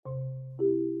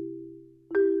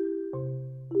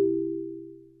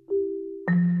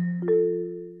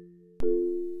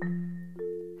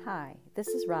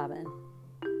This is Robin,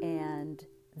 and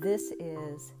this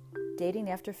is Dating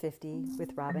After 50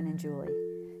 with Robin and Julie.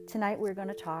 Tonight we're going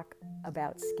to talk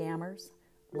about scammers,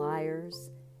 liars,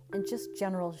 and just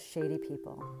general shady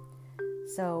people.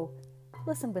 So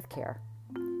listen with care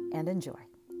and enjoy.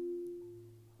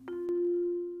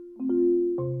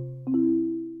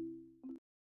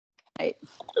 Right.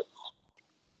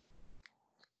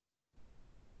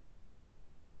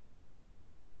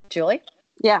 Julie?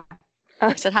 Yeah.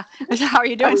 I said, how are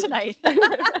you doing tonight?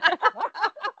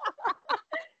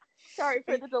 Sorry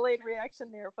for the delayed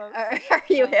reaction there, folks. Are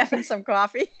you having some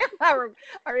coffee? Are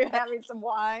you having some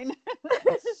wine?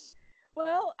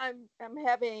 Well, I'm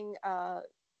having a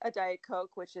Diet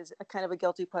Coke, which is a kind of a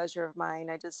guilty pleasure of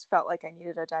mine. I just felt like I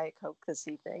needed a Diet Coke this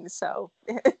evening, so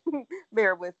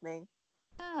bear with me.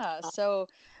 Yeah, so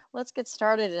let's get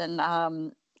started. And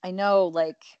I know,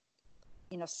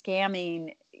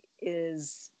 scamming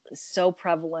is so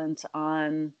prevalent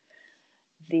on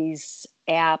these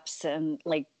apps and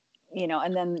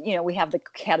and then, we have the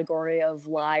category of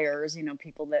liars,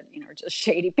 people that, are just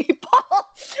shady people.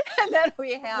 And then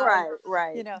we have,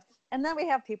 right. And then we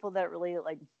have people that really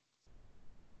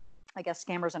I guess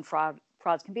scammers and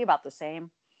frauds can be about the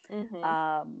same.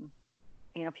 Mm-hmm.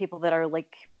 People that are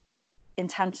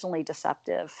intentionally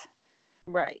deceptive.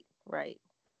 Right.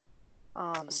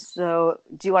 So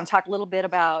do you want to talk a little bit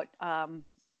about,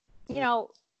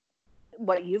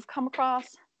 what you've come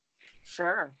across?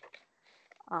 Sure.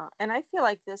 And I feel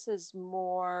like this is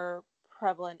more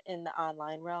prevalent in the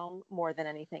online realm more than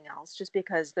anything else, just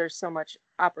because there's so much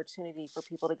opportunity for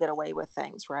people to get away with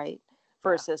things, right?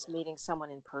 Versus meeting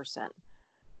someone in person.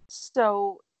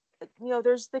 So,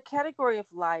 there's the category of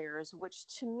liars, which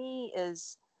to me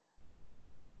is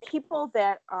people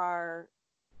that are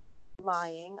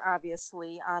lying,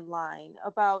 obviously, online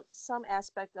about some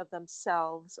aspect of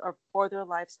themselves or their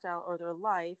lifestyle or their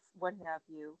life, what have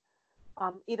you.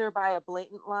 Either by a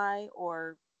blatant lie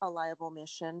or a lie of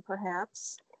omission,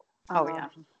 perhaps.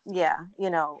 Yeah,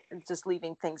 just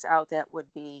leaving things out that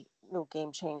would be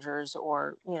game changers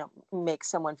or, make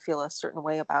someone feel a certain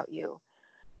way about you.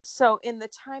 So in the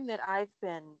time that I've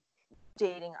been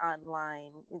dating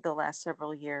online the last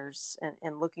several years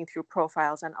and looking through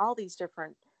profiles on all these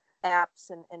different apps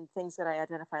and things that I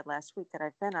identified last week that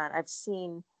I've been on, I've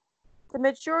seen the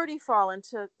majority fall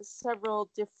into several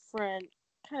different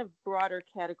kind of broader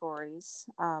categories.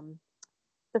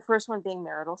 The first one being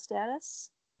marital status.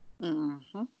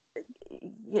 Mm-hmm.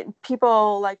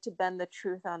 People like to bend the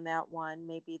truth on that one.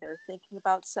 Maybe they're thinking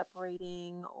about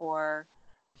separating, or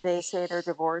they say they're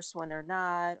divorced when they're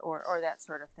not, or that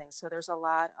sort of thing. So there's a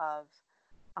lot of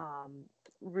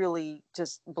really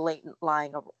just blatant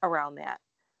lying around that.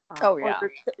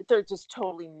 Or they're just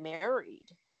totally married.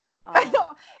 I know.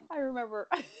 I remember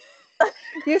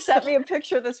you sent me a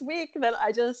picture this week that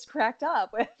I just cracked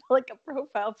up with, a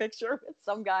profile picture with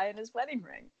some guy in his wedding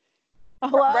ring.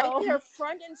 Hello. Right there,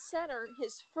 front and center,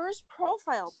 his first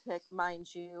profile pic,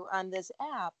 mind you, on this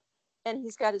app, and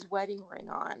he's got his wedding ring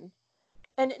on.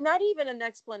 And not even an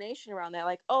explanation around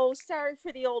that, oh, sorry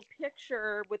for the old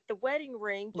picture with the wedding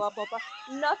ring, blah, blah, blah.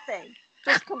 Nothing.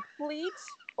 Just complete,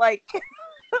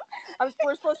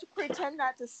 we're supposed to pretend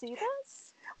not to see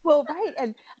this? Well, right.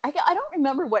 And I don't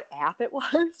remember what app it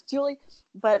was, Julie,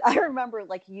 but I remember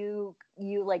you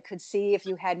could see if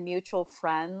you had mutual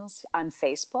friends on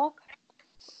Facebook.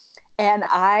 And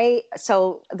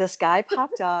so this guy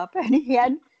popped up and he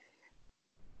had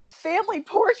family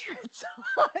portraits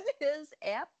on his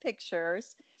app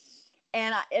pictures.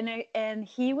 And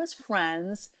he was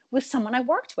friends with someone I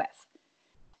worked with.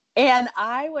 And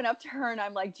I went up to her and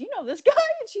I'm like, do you know this guy?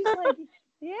 And she's like,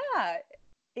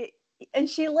 yeah. And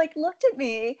she looked at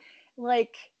me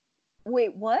like,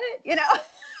 wait, what?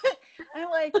 I'm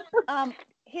like,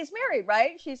 he's married,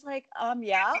 right? She's like,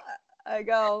 yeah. I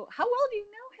go, how well do you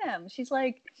know him? She's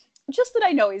like, just that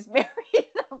I know he's married.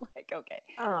 I'm like, okay.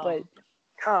 But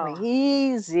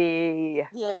crazy.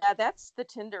 Yeah, that's the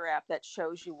Tinder app that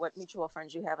shows you what mutual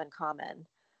friends you have in common.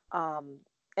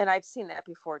 And I've seen that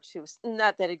before too.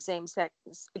 Not that exact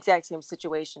same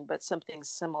situation, but something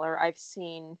similar. I've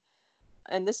seen,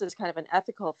 and this is kind of an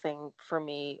ethical thing for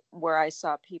me, where I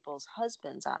saw people's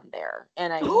husbands on there,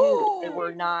 and I knew they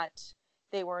were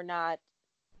not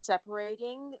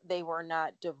separating, they were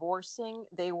not divorcing,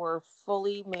 they were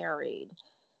fully married.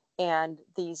 And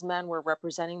these men were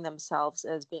representing themselves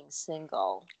as being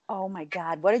single. Oh my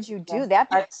God! What did you do? Yeah.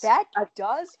 That's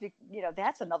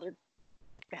another.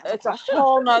 It's a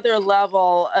whole nother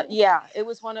level. Yeah, it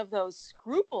was one of those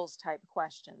scruples type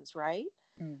questions, right?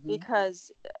 Mm-hmm.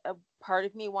 because a part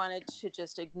of me wanted to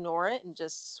just ignore it and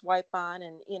just swipe on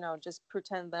and, just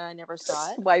pretend that I never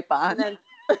saw it. Swipe And on. then,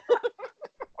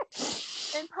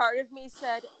 and part of me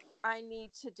said, I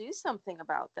need to do something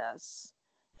about this.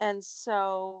 And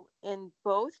so in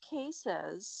both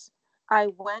cases, I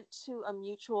went to a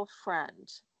mutual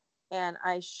friend and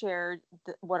I shared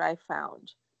what I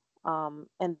found.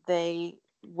 And they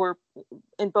were,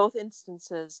 in both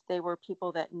instances, they were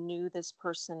people that knew this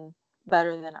person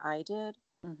better than I did,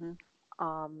 Mm-hmm.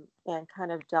 and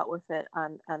kind of dealt with it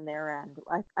on their end.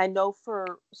 I know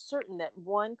for certain that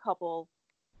one couple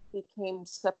became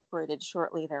separated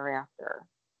shortly thereafter.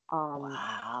 Um,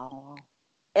 Wow.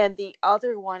 and the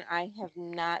other one I have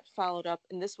not followed up,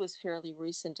 and this was fairly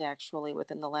recent actually,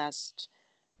 within the last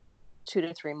 2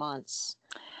 to 3 months.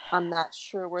 I'm not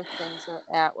sure where things are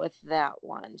at with that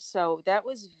one. So that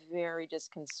was very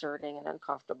disconcerting and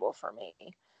uncomfortable for me.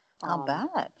 I'll Um, bet.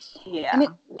 I yeah,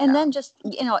 mean, and yeah, then just,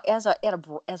 as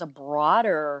a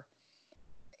broader,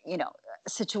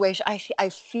 situation, I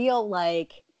feel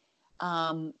like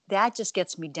that just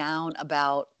gets me down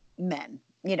about men.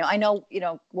 I know,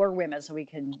 we're women, so we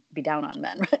can be down on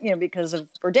men, because of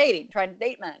we're dating, trying to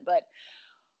date men. But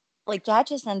like that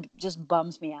just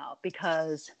bums me out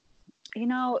because,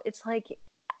 it's like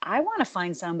I want to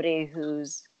find somebody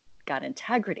who's got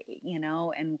integrity,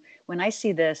 and when I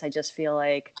see this, I just feel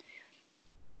like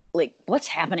what's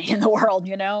happening in the world,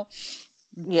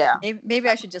 yeah. Maybe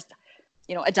I should just,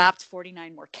 adopt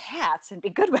 49 more cats and be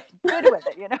good with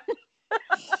it,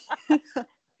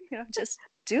 just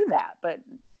do that. But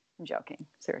I'm joking,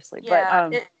 seriously.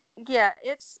 But Yeah,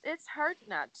 it's hard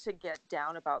not to get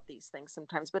down about these things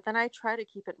sometimes, but then I try to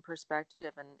keep it in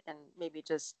perspective and maybe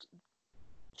just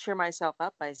cheer myself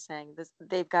up by saying this,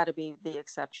 they've got to be the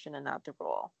exception and not the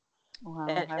rule. well,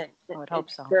 And, I, and, I would and hope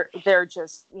so. they're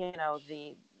just,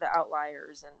 the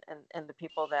outliers and the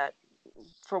people that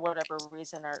for whatever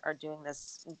reason are doing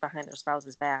this behind their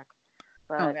spouse's back.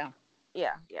 Oh But yeah,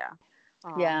 yeah, yeah.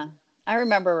 yeah. I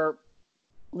remember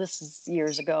this is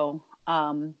years ago,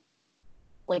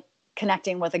 like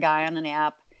connecting with a guy on an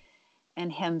app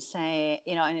and him saying,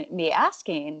 and me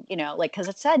asking, like, because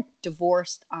it said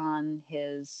divorced on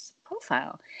his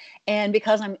profile. And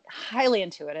because I'm highly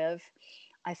intuitive,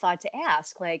 I thought to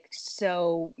ask, like,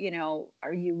 so,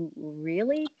 are you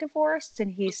really divorced? And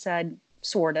he said,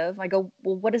 sort of. I go,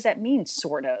 well, what does that mean,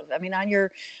 sort of? I mean, on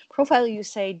your profile, you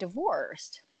say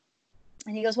divorced.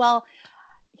 And he goes, well,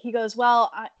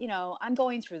 I'm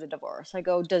going through the divorce. I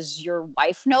go, does your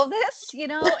wife know this?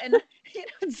 And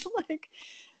it's like,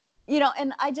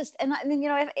 and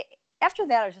after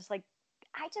that, I was just like,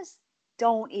 I just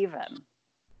don't even,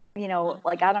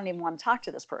 like, I don't even want to talk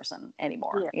to this person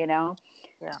anymore, Yeah,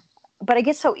 yeah. but I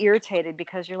get so irritated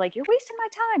because you're like, you're wasting my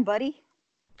time, buddy.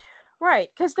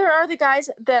 Right, because there are the guys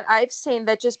that I've seen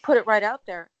that just put it right out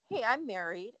there. Hey, I'm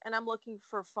married and I'm looking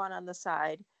for fun on the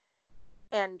side.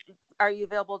 And are you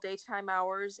available daytime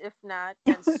hours? If not,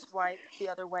 then swipe the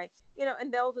other way.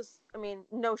 And they'll just, I mean,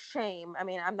 no shame. I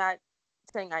mean, I'm not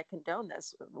saying I condone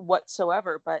this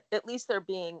whatsoever, but at least they're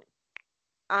being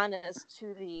honest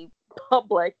to the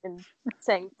public and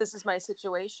saying, this is my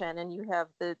situation and you have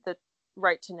the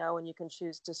right to know and you can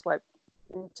choose to swipe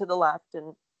to the left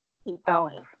and keep Oh,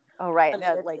 going. oh, right. I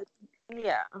mean, Like,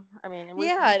 yeah. I mean, and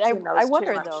yeah. we've seen And I those too,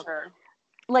 wonder I'm though, sure.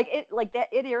 like that,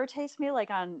 it irritates me, like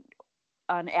on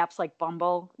apps like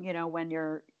Bumble, when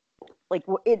you're like,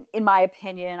 in my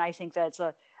opinion, I think that's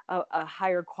a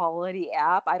higher quality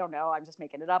app. I don't know. I'm just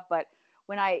making it up. But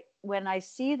when I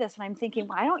see this and I'm thinking,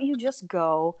 why don't you just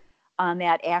go on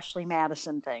that Ashley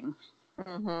Madison thing?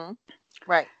 Mm-hmm.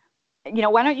 Right.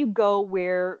 Why don't you go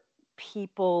where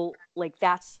people, like,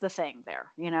 that's the thing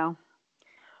there,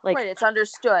 like, Right. It's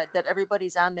understood that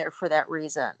everybody's on there for that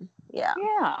reason. Yeah.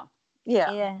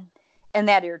 yeah. Yeah. And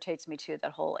that irritates me too.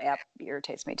 That whole app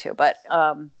irritates me too. But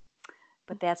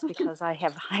that's because I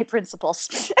have high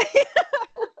principles.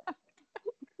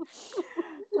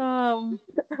 um,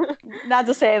 Not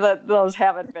to say that those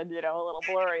haven't been, a little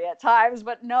blurry at times,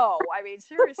 but no, I mean,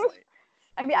 seriously.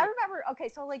 I mean, I remember, okay,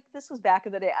 so like this was back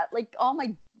in the day, like all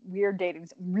my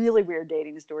really weird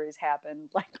dating stories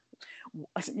happened like,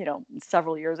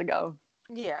 several years ago.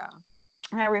 Yeah.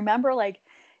 And I remember, like,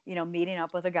 meeting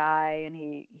up with a guy, and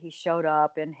he showed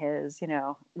up in his,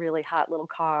 really hot little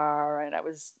car. And I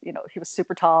was, he was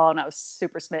super tall, and I was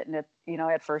super smitten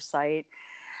at first sight.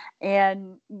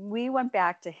 And we went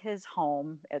back to his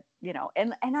home and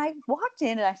I walked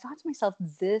in and I thought to myself,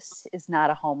 this is not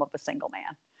a home of a single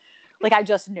man. Like, I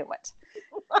just knew it.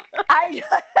 I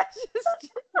just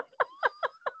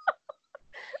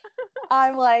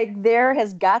I'm like, there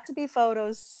has got to be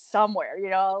photos somewhere,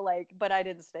 like, but I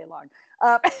didn't stay long.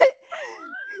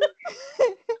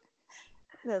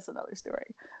 That's another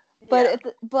story. But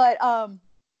Yeah.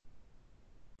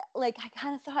 like I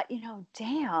kind of thought,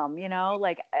 damn,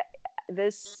 like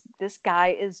this guy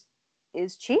is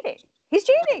cheating. He's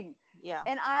cheating, Yeah.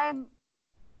 and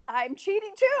I'm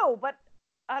cheating too, but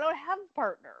I don't have a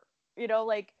partner,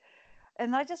 like,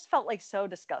 and I just felt like so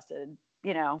disgusted,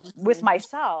 with Mhm.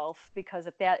 myself, because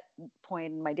at that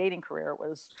point in my dating career it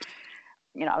was,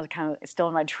 I was kind of still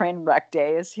in my train wreck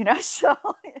days, so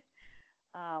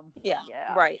Yeah.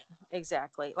 yeah. Right.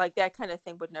 Exactly. Like that kind of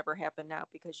thing would never happen now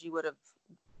because you would have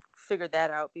figured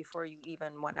that out before you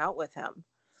even went out with him.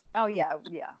 Oh yeah,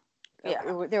 yeah. Yeah.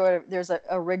 There's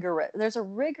a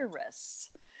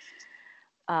rigorous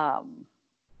um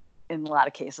in a lot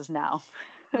of cases now,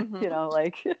 Hmm.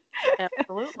 like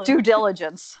Absolutely. due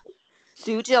diligence.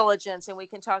 Due diligence, and we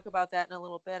can talk about that in a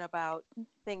little bit about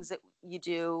things that you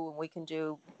do and we can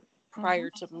do Hmm. prior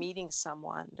to meeting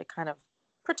someone to kind of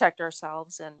protect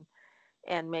ourselves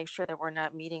and make sure that we're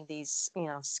not meeting these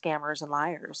scammers and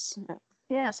liars.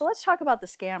 Yeah, so let's talk about the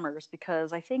scammers,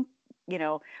 because I think,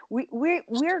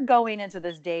 we're going into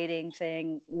this dating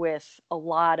thing with a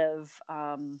lot of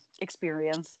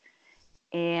experience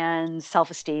and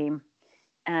self-esteem,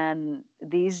 and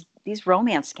these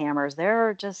romance scammers,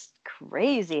 they're just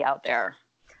crazy out there.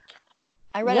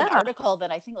 I read an Yeah. article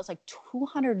that I think it was like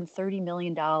 $230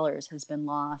 million has been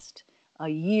lost a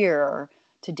year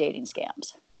to dating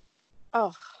scams.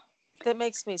 Oh, that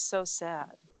makes me so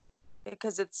sad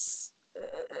because it's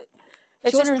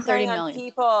just 230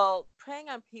 million. preying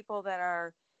on people that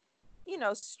are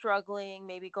struggling,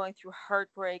 maybe going through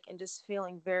heartbreak and just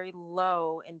feeling very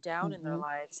low and down in their Mm-hmm.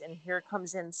 lives. And here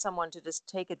comes in someone to just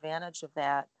take advantage of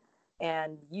that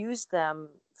and use them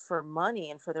for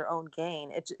money and for their own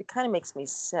gain. It kind of makes me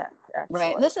sick, Right. And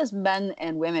actually. this is men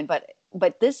and women,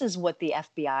 but this is what the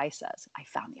FBI says. I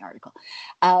found the article.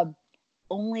 Um,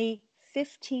 Only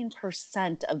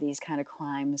 15% of these kind of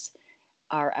crimes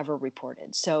are ever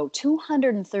reported. So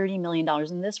 $230 million,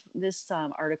 and this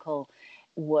article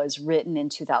was written in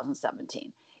 2017.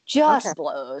 Okay. Just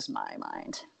blows my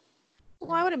mind.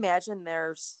 Well, I would imagine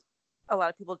there's a lot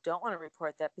of people don't want to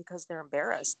report that because they're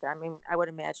embarrassed. I mean, I would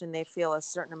imagine they feel a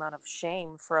certain amount of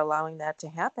shame for allowing that to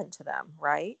happen to them,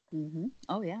 right? Mm-hmm.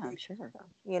 Oh yeah, I'm sure.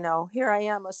 Here I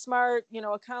am, a smart,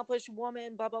 accomplished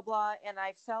woman, blah, blah, blah. And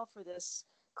I fell for this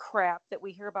crap that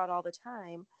we hear about all the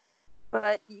time.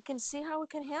 But you can see how it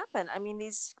can happen. I mean,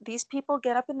 these people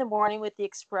get up in the morning with the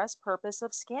express purpose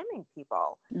of scamming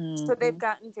people. So they've Mm-hmm.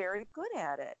 gotten very good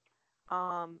at it.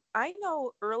 I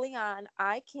know early on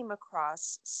I came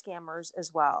across scammers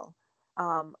as well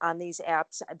on these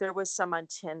apps. There was some on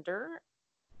Tinder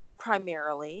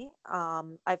primarily.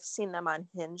 I've seen them on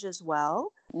Hinge as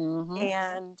well. Mm-hmm.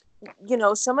 And,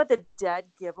 some of the dead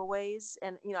giveaways,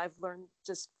 and, I've learned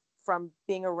just from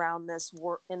being around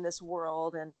in this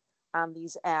world and on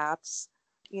these apps,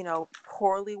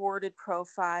 poorly worded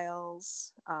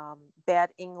profiles,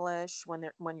 bad English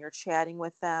when you're chatting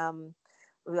with them,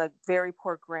 like very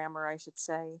poor grammar, I should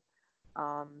say.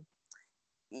 Um,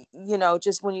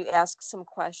 just when you ask some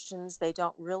questions, they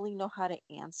don't really know how to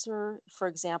answer. For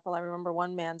example, I remember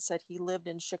one man said he lived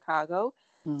in Chicago.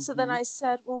 So then Mm-hmm. I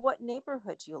said, well, what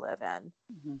neighborhood do you live in?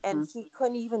 Mm-hmm. And he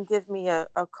couldn't even give me a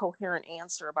coherent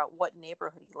answer about what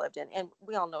neighborhood he lived in. And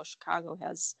we all know Chicago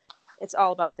it's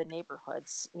all about the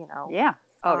neighborhoods. Yeah.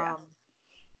 Oh yeah.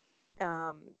 Um,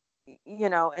 um,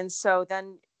 and so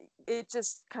then it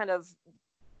just kind of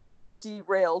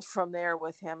derailed from there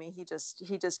with him. He just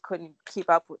couldn't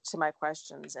keep up to my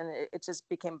questions, and it just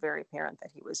became very apparent that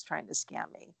he was trying to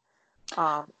scam me,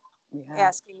 um, Yeah.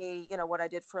 asking me, what I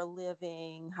did for a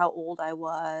living, how old I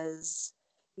was,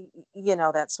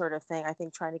 that sort of thing. I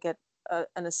think trying to get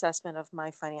an assessment of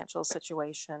my financial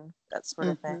situation, that sort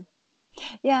of thing. Mm-hmm.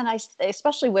 Yeah, and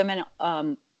especially women,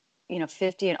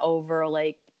 50 and over,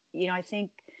 like, I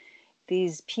think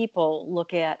these people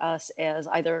look at us as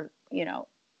either,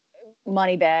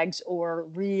 money bags or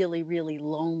really, really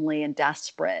lonely and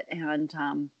desperate. And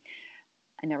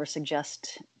I never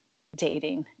suggest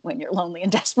dating when you're lonely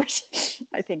and desperate.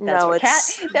 I think No,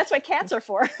 it's that's what cats are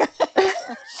for.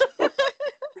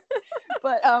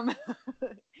 But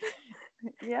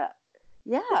yeah,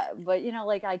 yeah. But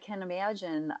like I can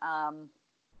imagine. I've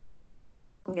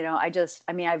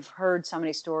heard so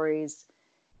many stories,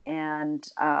 and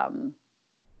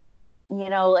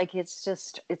like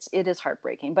it is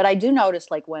heartbreaking. But I do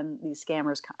notice, like, when these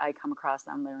scammers, I come across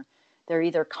them, they're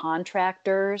either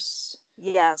contractors.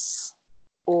 yes.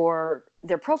 or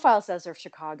their profile says they're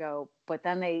Chicago, but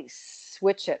then they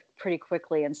switch it pretty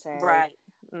quickly and say, Right.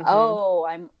 Mm-hmm. "Oh,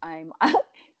 I'm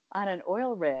on an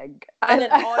oil rig." On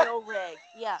an oil rig.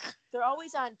 Yeah. They're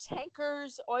always on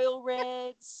tankers, oil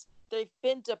rigs. They've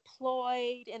been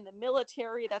deployed in the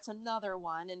military. That's another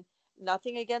one. And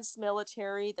nothing against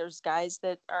military. There's guys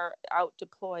that are out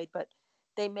deployed, but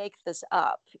they make this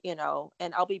up, and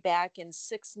I'll be back in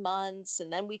 6 months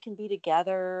and then we can be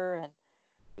together. And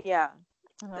yeah.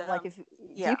 And I'm like, if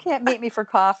Yeah. you can't meet me for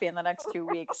coffee in the next 2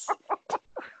 weeks,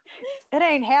 it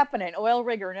ain't happening, oil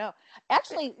rig or no.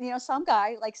 Actually, some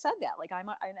guy like said that, like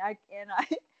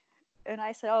and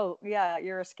I said, "Oh yeah,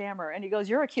 you're a scammer." And he goes,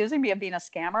 "You're accusing me of being a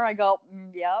scammer?" I go,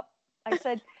 "Yep." I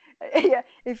said, "Yeah,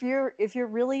 if you're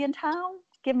really in town,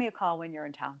 give me a call when you're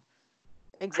in town."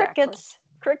 Exactly.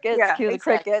 Crickets, Yeah, cue the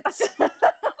exactly. crickets.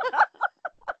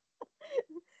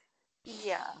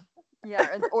 Yeah.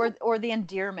 Yeah, or the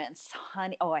endearments,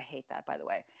 honey. Oh, I hate that, by the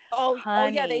way. Oh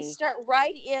yeah, they Honey. start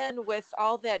right in with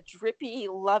all that drippy,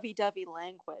 lovey-dovey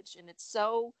language, and it's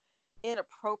so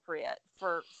inappropriate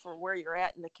for where you're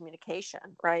at in the communication,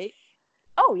 right?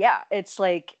 Oh yeah, it's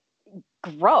like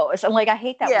gross. And like I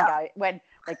hate that Yeah. when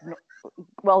like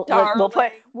well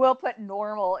Darling. we'll put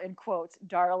normal in quotes,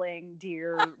 darling,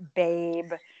 dear,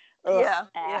 babe. Ugh, Yeah.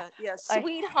 I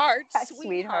Sweetheart, sweetheart.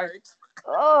 sweetheart,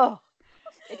 Oh,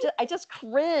 I just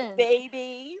cringe.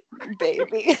 baby.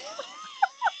 Baby.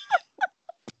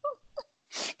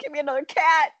 Give me another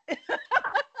cat.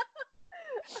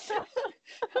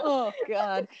 Oh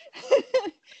God.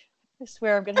 I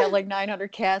swear I'm gonna have like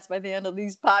 900 cats by the end of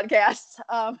these podcasts.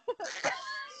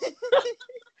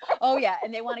 Oh yeah,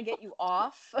 and they want to get you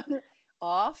off the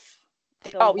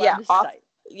Oh yeah, website.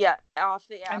 off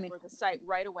the app I mean, or the site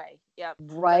right away. Yep.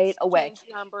 right Let's away. change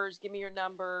numbers. Give me your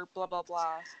number. Blah blah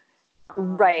blah.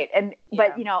 Right. And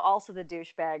Yeah. but also the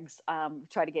douchebags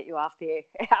try to get you off the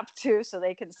app too, so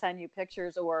they can send you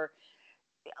pictures or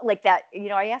like that.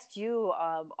 I asked you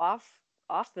off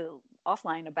the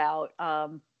offline about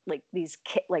like these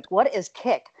like what is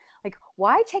Kick? Like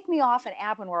why take me off an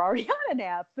app when we're already on an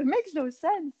app? It makes no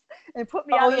sense. And put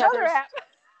me Oh on yeah, another app.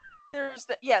 there's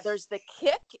the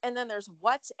Kick, and then there's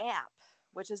WhatsApp,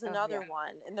 which is Oh another yeah.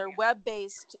 one, and they're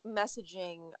web-based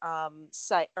messaging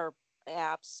site or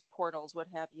apps, portals, what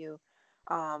have you,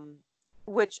 um,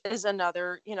 which is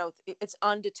another. It's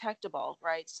undetectable,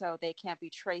 right? So they can't be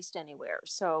traced anywhere.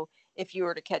 So if you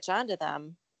were to catch on to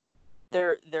them,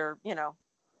 they're They're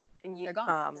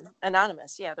gone.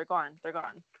 anonymous. Yeah, they're gone. They're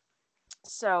gone.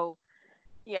 So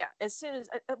yeah, as soon as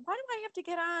why do I have to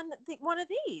get on one of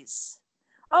these?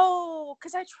 Oh,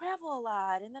 because I travel a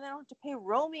lot and then I don't have to pay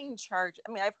roaming charge.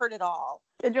 I mean, I've heard it all.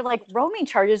 And you're like, roaming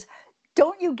charges.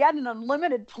 Don't you get an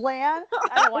unlimited plan?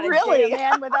 I don't want to date Really? a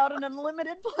man without an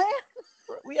unlimited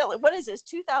plan. What is this,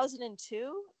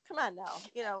 2002? Come on now.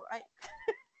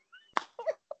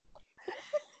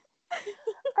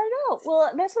 I know.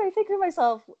 Well, that's what I think to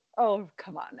myself. Oh,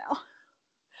 come on now.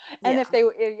 And Yeah. if they,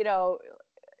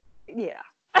 yeah.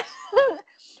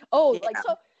 Oh, Yeah. like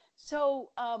so.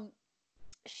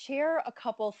 Share a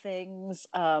couple things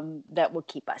that will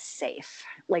keep us safe.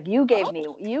 Like you gave me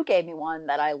one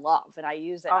that I love and I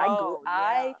use it. Oh, yeah.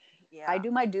 I Yeah. do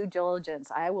my due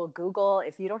diligence. I will Google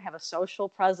if you don't have a social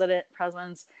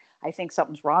presence. I think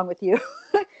something's wrong with you.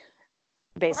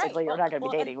 Basically, Right. you're not going to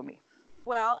be dating with me.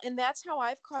 Well, and that's how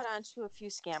I've caught on to a few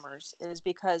scammers, is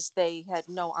because they had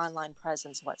no online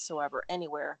presence whatsoever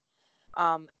anywhere.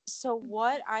 So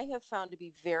what I have found to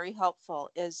be very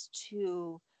helpful is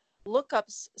to look up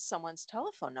someone's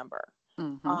telephone number.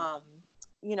 Mm-hmm. Um,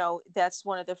 that's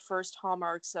one of the first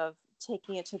hallmarks of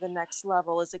taking it to the next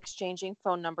level, is exchanging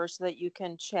phone numbers so that you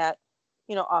can chat,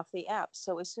 off the app.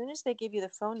 So as soon as they give you the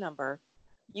phone number,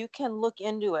 you can look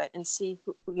into it and see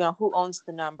who owns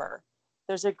the number.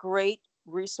 There's a great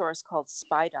resource called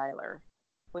Spy Dialer,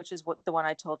 which is the one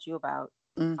I told you about.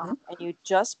 Mm-hmm. And you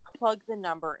just plug the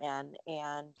number in,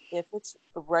 and if it's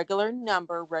a regular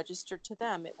number registered to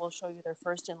them, it will show you their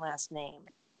first and last name.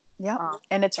 Yeah,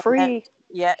 and it's free.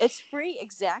 Yeah, it's free.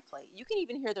 Exactly. You can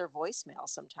even hear their voicemail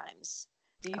sometimes.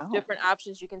 You have different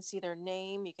options. You can see their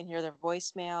name. You can hear their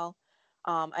voicemail.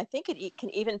 I think it can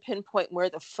even pinpoint where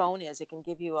the phone is. It can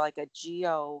give you like a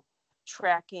geo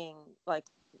tracking, like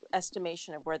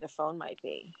estimation of where the phone might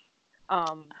be.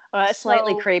 It's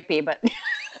slightly creepy, but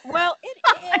well, it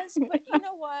is. But you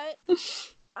know what?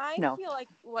 I feel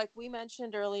like we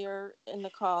mentioned earlier in the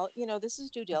call, this is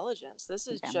due diligence. This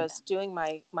is just doing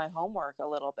my homework a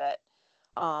little bit.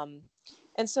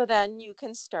 And so then you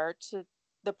can start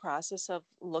the process of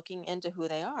looking into who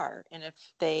they are. And if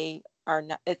they are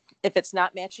not, if it's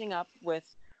not matching up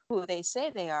with who they say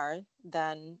they are,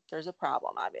 then there's a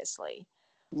problem, obviously.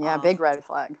 Yeah, big red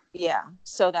flag. Yeah.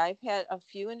 So I've had a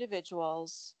few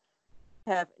individuals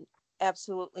have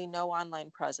absolutely no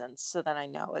online presence, so then I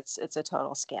know it's a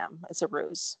total scam. It's a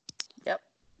ruse. Yep.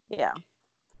 Yeah.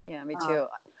 Yeah, me too.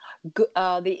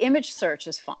 The image search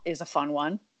is a fun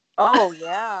one. Oh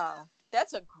yeah,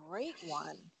 that's a great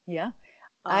one. Yeah.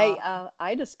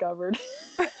 I discovered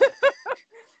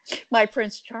my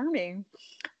Prince Charming,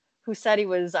 who said he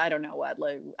was, I don't know what,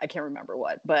 like I can't remember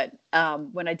what, but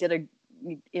when I did a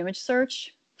image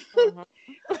search, Mhm.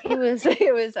 he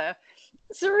was a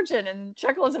surgeon in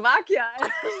Czechoslovakia.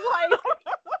 And I was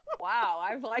like, wow,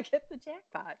 I've like hit the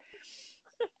jackpot.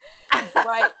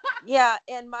 Right. Yeah.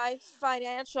 And my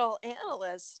financial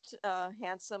analyst,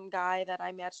 handsome guy that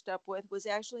I matched up with, was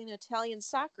actually an Italian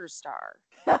soccer star.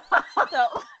 So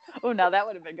Oh, now that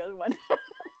would have been a good one.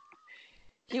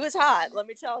 he was hot, let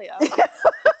me tell you.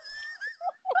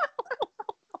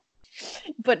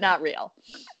 But not real.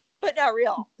 But not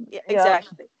real. Yeah,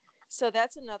 exactly. So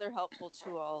that's another helpful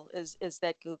tool is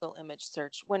that Google image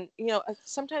search. When,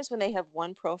 sometimes when they have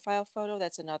one profile photo,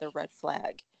 that's another red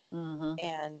flag. Mm-hmm.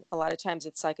 And a lot of times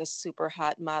it's like a super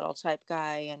hot model type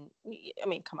guy. And I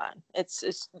mean, come on. It's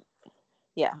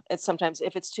sometimes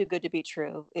if it's too good to be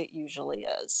true, it usually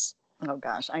is. Oh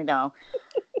gosh, I know.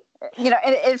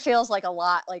 It feels like a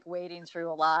lot, like wading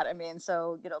through a lot. I mean,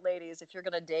 so, ladies, if you're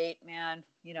going to date, man,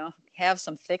 have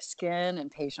some thick skin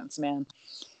and patience, man.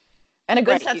 And a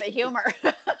good sense of humor.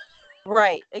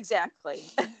 Right, exactly.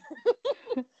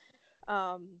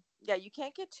 Yeah, you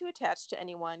can't get too attached to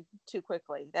anyone too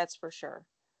quickly. That's for sure.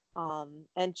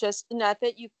 And just not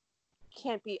that you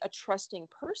can't be a trusting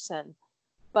person,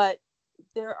 but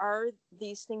there are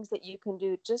these things that you can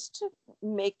do just to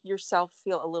make yourself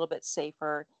feel a little bit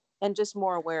safer and just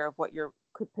more aware of what you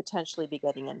could potentially be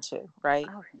getting into, right?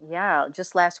 Oh, yeah.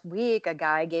 Just last week, a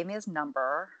guy gave me his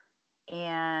number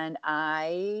and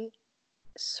I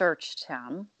searched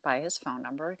him by his phone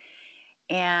number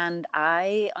and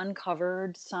I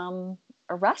uncovered some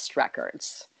arrest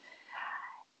records.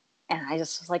 And I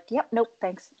just was like, yep, nope,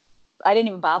 thanks. I didn't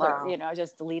even bother, Wow. I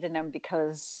just deleted them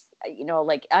because,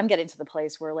 like I'm getting to the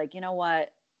place where like, you know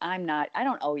what? I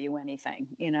don't owe you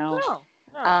anything, No.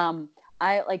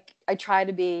 I try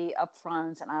to be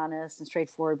upfront and honest and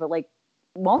straightforward, but like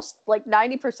most, like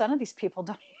 90% of these people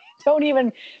don't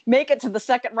even make it to the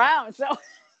second round. So,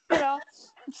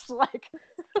 it's like,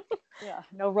 yeah,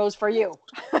 no rose for you.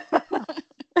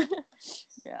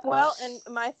 Yeah. Well, and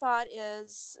my thought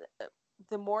is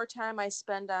the more time I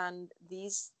spend on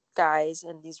these guys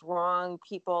and these wrong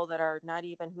people that are not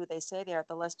even who they say they are,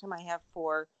 the less time I have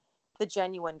for the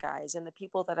genuine guys and the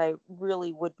people that I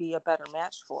really would be a better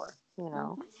match for,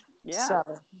 Yeah. So,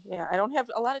 yeah, I don't have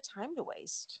a lot of time to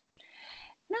waste.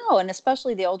 No, and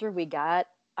especially the older we get,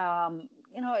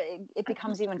 it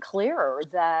becomes even clearer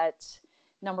that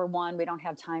number one, we don't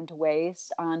have time to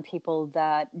waste on people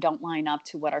that don't line up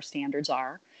to what our standards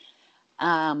are.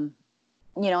 And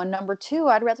number two,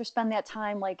 I'd rather spend that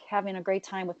time like having a great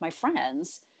time with my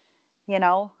friends,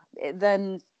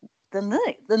 than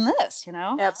this.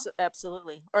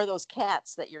 Absolutely. Or those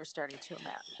cats that you're starting to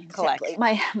collect. Exactly.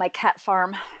 My cat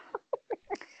farm.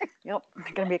 Yep,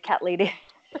 I'm gonna be a cat lady.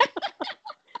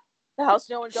 The house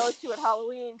no one goes to at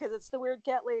Halloween because it's the weird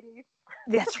cat lady.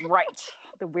 That's right.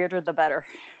 The weirder, the better.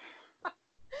 At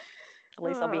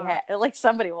least I'll be happy. Like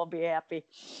somebody will be happy.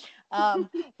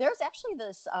 There's actually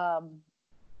this.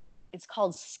 It's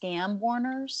called Scam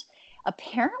Warners.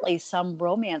 Apparently, some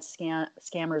romance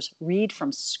scammers read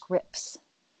from scripts.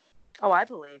 Oh, I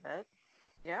believe it.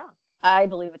 Yeah. I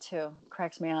believe it too. It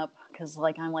cracks me up because,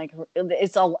 like, I'm like,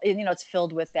 it's all it's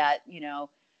filled with that,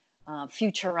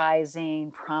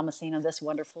 futurizing, promising of this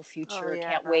wonderful future. Oh,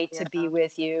 yeah, Can't wait to be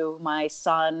with you, my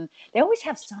son. They always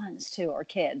have sons too, or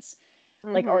kids,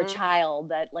 like, or a child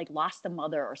that like lost a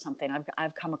mother or something.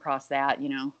 I've come across that.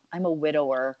 I'm a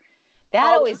widower. That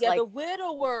always the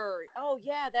widower. Oh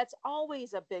yeah, that's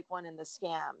always a big one in the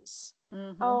scams.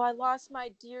 Mm-hmm. Oh, I lost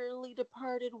my dearly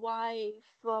departed wife.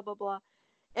 Blah blah blah.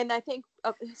 And I think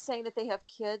saying that they have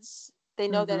kids, they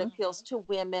know that it appeals to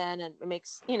women and it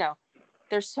makes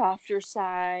their softer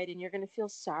side, and you're going to feel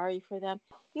sorry for them.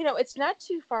 It's not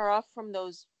too far off from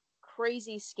those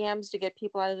crazy scams to get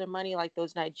people out of their money, like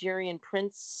those Nigerian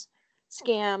prince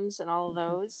scams and all of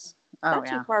those. Oh,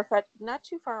 not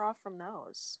too far off from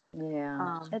those.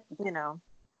 Yeah.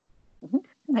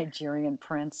 Nigerian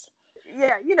prince.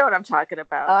 Yeah, you know what I'm talking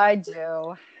about. I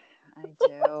do.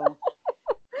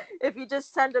 if you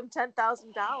just send him $10,000,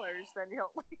 then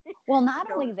he'll Well, not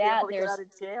be only that, able to get there's out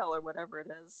of jail or whatever it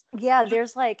is. yeah,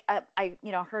 there's like I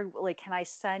heard like, can I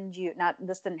send you? Not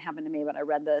this didn't happen to me, but I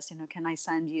read this. Can I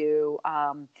send you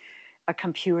a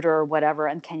computer or whatever,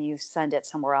 and can you send it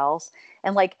somewhere else?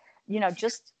 And like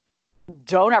just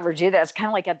don't ever do that. It's kind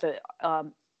of like at the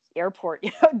airport.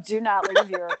 Do not leave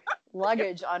your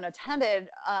luggage unattended.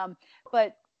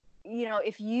 But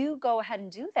if you go ahead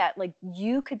and do that, like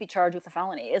you could be charged with a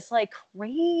felony. It's like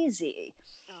crazy.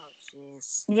 Oh,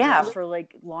 jeez. Yeah, for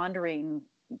like laundering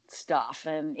stuff,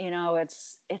 and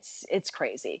it's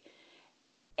crazy,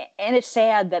 and it's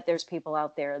sad that there's people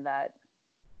out there that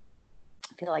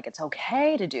feel like it's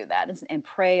okay to do that and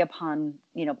prey upon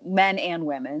men and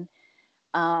women.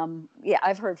 Yeah,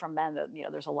 I've heard from men that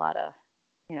there's a lot of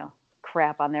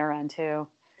crap on their end too.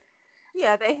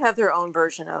 Yeah, they have their own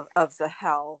version of the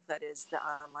hell that is the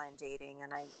online dating.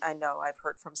 And I know I've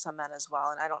heard from some men as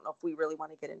well. And I don't know if we really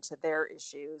want to get into their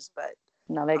issues, but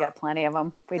no, they got plenty of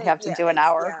them. We'd have to do an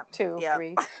hour, 2,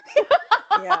 3.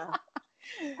 Yeah.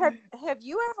 Have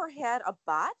you ever had a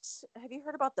bot? Have you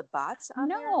heard about the bots on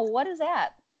there? No, what is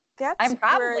that? I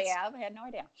probably have. I had no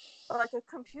idea. Like a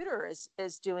computer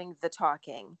is doing the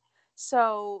talking.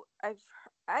 So I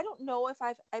don't know if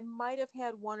I might have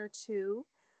had one or two.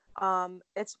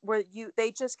 It's where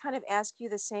they just kind of ask you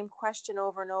the same question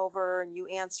over and over and you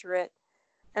answer it.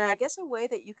 And I guess a way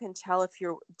that you can tell if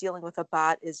you're dealing with a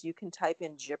bot is you can type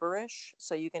in gibberish.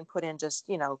 So you can put in just,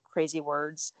 crazy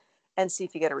words and see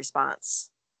if you get a response.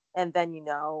 And then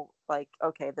like,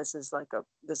 okay, this is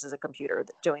a computer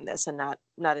doing this and not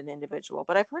an individual.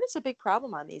 But I've heard it's a big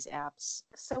problem on these apps.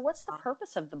 So what's the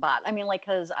purpose of the bot? I mean, like,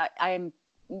 because I'm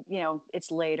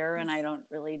it's later and I don't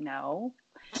really know.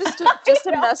 Just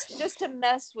to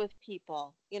mess with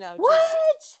people,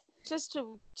 What? Just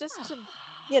to just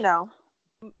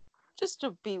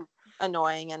to be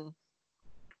annoying and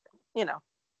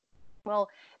Well,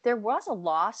 there was a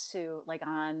lawsuit like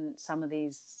on some of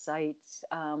these sites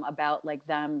about like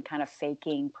them kind of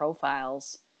faking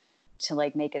profiles to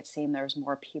like make it seem there's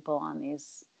more people on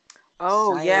these.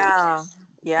 Oh, sites.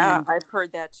 Yeah. And I've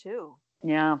heard that too.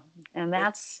 Yeah. And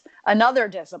that's another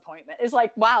disappointment. It's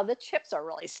like, wow, the chips are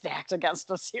really stacked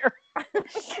against us here.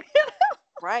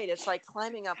 Right. It's like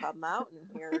climbing up a mountain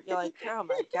here. You're like, oh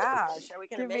my gosh, are we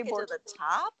going to make it to the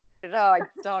top? No, I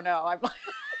don't know. I'm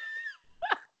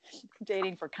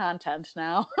dating for content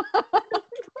now.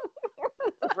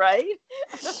 Right?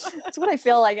 That's what I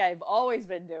feel like I've always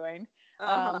been doing.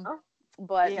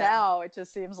 But now it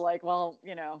just seems like, well,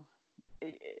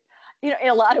 in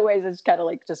a lot of ways, it's kind of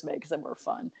like just makes it more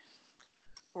fun.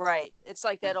 Right. It's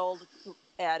like that old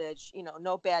adage,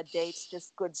 no bad dates,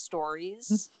 just good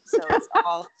stories. So it's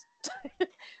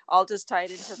all just tied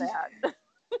into that.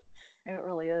 It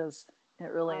really is.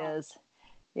 It really is.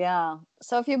 Yeah.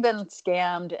 So if you've been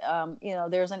scammed,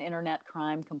 there's an internet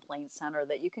crime complaint center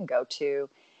that you can go to,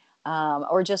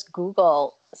 or just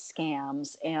Google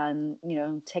scams and,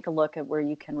 take a look at where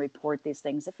you can report these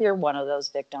things. If you're one of those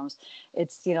victims,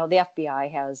 it's, the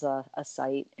FBI has a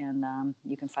site and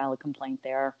you can file a complaint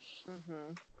there.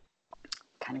 Mm-hmm.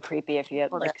 Kind of creepy if you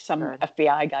have some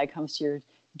FBI guy comes to your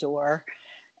door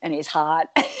and he's hot.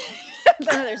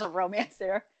 There's a romance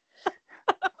there.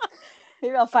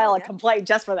 Maybe I'll file a complaint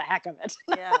just for the heck of it.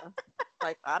 Yeah.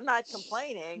 Like, I'm not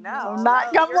complaining now. I'm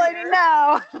not complaining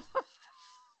now.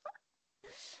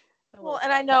 Well,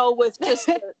 and I know with just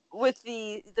with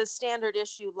the standard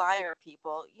issue liar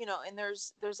people, and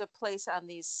there's a place on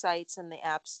these sites and the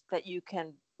apps that you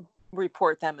can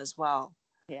report them as well.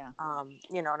 Yeah.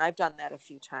 And I've done that a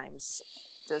few times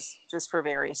just for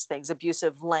various things.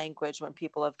 Abusive language when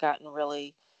people have gotten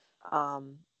really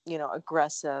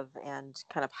aggressive and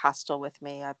kind of hostile with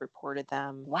me. I've reported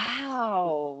them.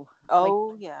 Wow.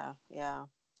 Oh, yeah.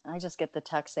 I just get the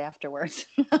text afterwards.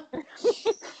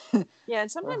 Yeah, and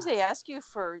sometimes they ask you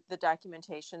for the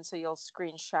documentation, so you'll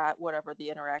screenshot whatever the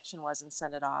interaction was and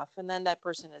send it off, and then that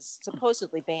person is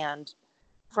supposedly banned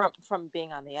from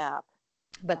being on the app.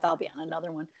 But they'll be on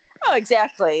another one. Oh,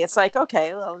 exactly. It's like,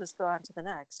 okay, well, I'll just go on to the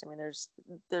next. I mean,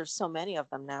 there's so many of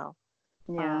them now.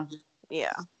 Yeah.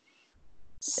 Yeah.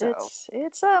 So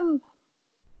it's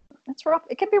rough.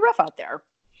 It can be rough out there.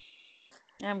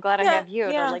 And I'm glad I have you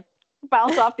to like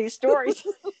bounce off these stories.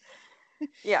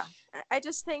 Yeah. I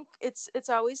just think it's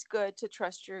always good to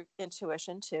trust your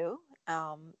intuition too.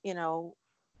 I know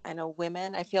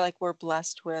women, I feel like we're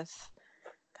blessed with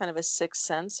kind of a sixth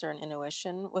sense or an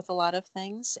intuition with a lot of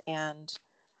things. And,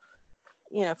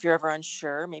 if you're ever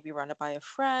unsure, maybe run it by a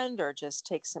friend or just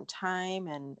take some time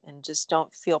and just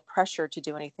don't feel pressure to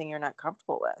do anything you're not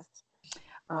comfortable with.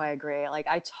 Oh, I agree. Like,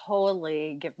 I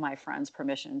totally give my friends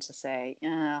permission to say,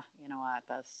 yeah, you know what,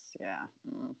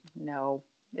 no,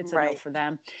 it's a no Right. for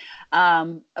them.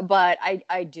 But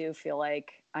I do feel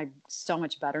like I'm so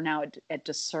much better now at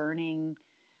discerning,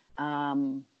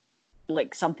 um,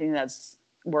 like something that's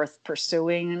worth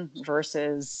pursuing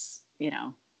versus,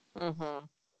 Mm-hmm.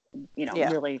 Yeah.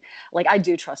 really, like, I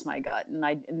do trust my gut,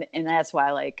 and that's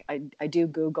why, like, I do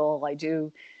Google, I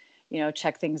do,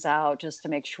 check things out just to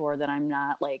make sure that I'm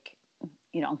not like,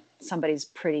 somebody's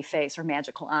pretty face or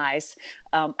magical eyes,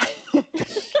 um,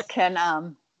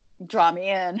 can, draw me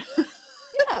in.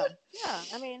 Yeah. Yeah.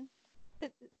 I mean,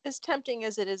 as tempting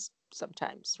as it is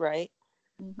sometimes, right?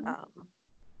 Mm-hmm. Um,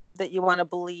 that you want to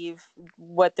believe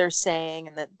what they're saying,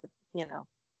 and that, you know,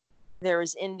 they're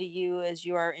as into you as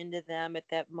you are into them at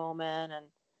that moment.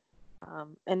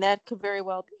 And that could very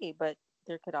well be, but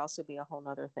there could also be a whole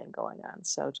nother thing going on.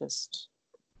 So just,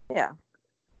 yeah.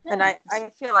 And Yeah. I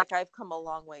feel like I've come a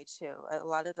long way too. A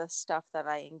lot of the stuff that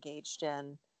I engaged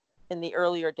in the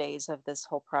earlier days of this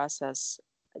whole process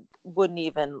wouldn't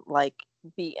even like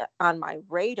be on my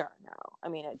radar now. I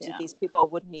mean, Yeah. these people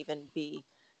wouldn't even be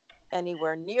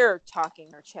anywhere near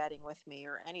talking or chatting with me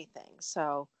or anything.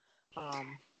 So,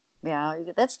 um, Yeah,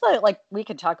 that's the, like, we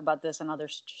could talk about this in other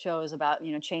shows about,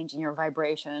 changing your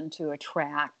vibration to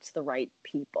attract the right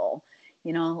people,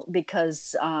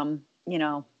 because, I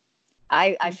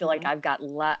feel like mhm. I've got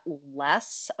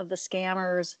less of the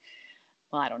scammers.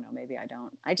 Well, I don't know, maybe I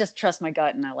don't. I just trust my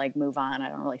gut and I like move on. I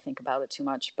don't really think about it too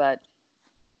much, but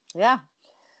yeah,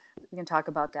 we can talk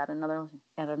about that at another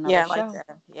Yeah, I like show.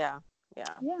 that. Yeah,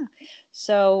 yeah. Yeah.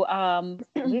 So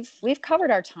we've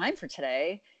covered our time for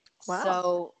today. Wow.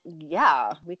 So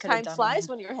yeah, we could have Time flies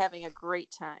done. when you're having a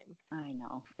great time. I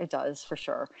know it does for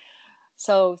sure.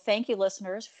 So thank you,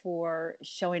 listeners, for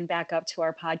showing back up to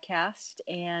our podcast,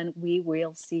 and we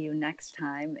will see you next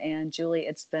time. And Julie,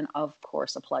 it's been, of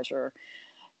course, a pleasure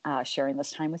sharing this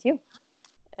time with you.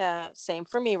 Same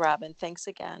for me, Robin. Thanks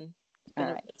again. All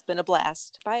right. It's been a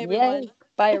blast. Bye, everyone. Yay.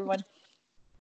 Bye, everyone.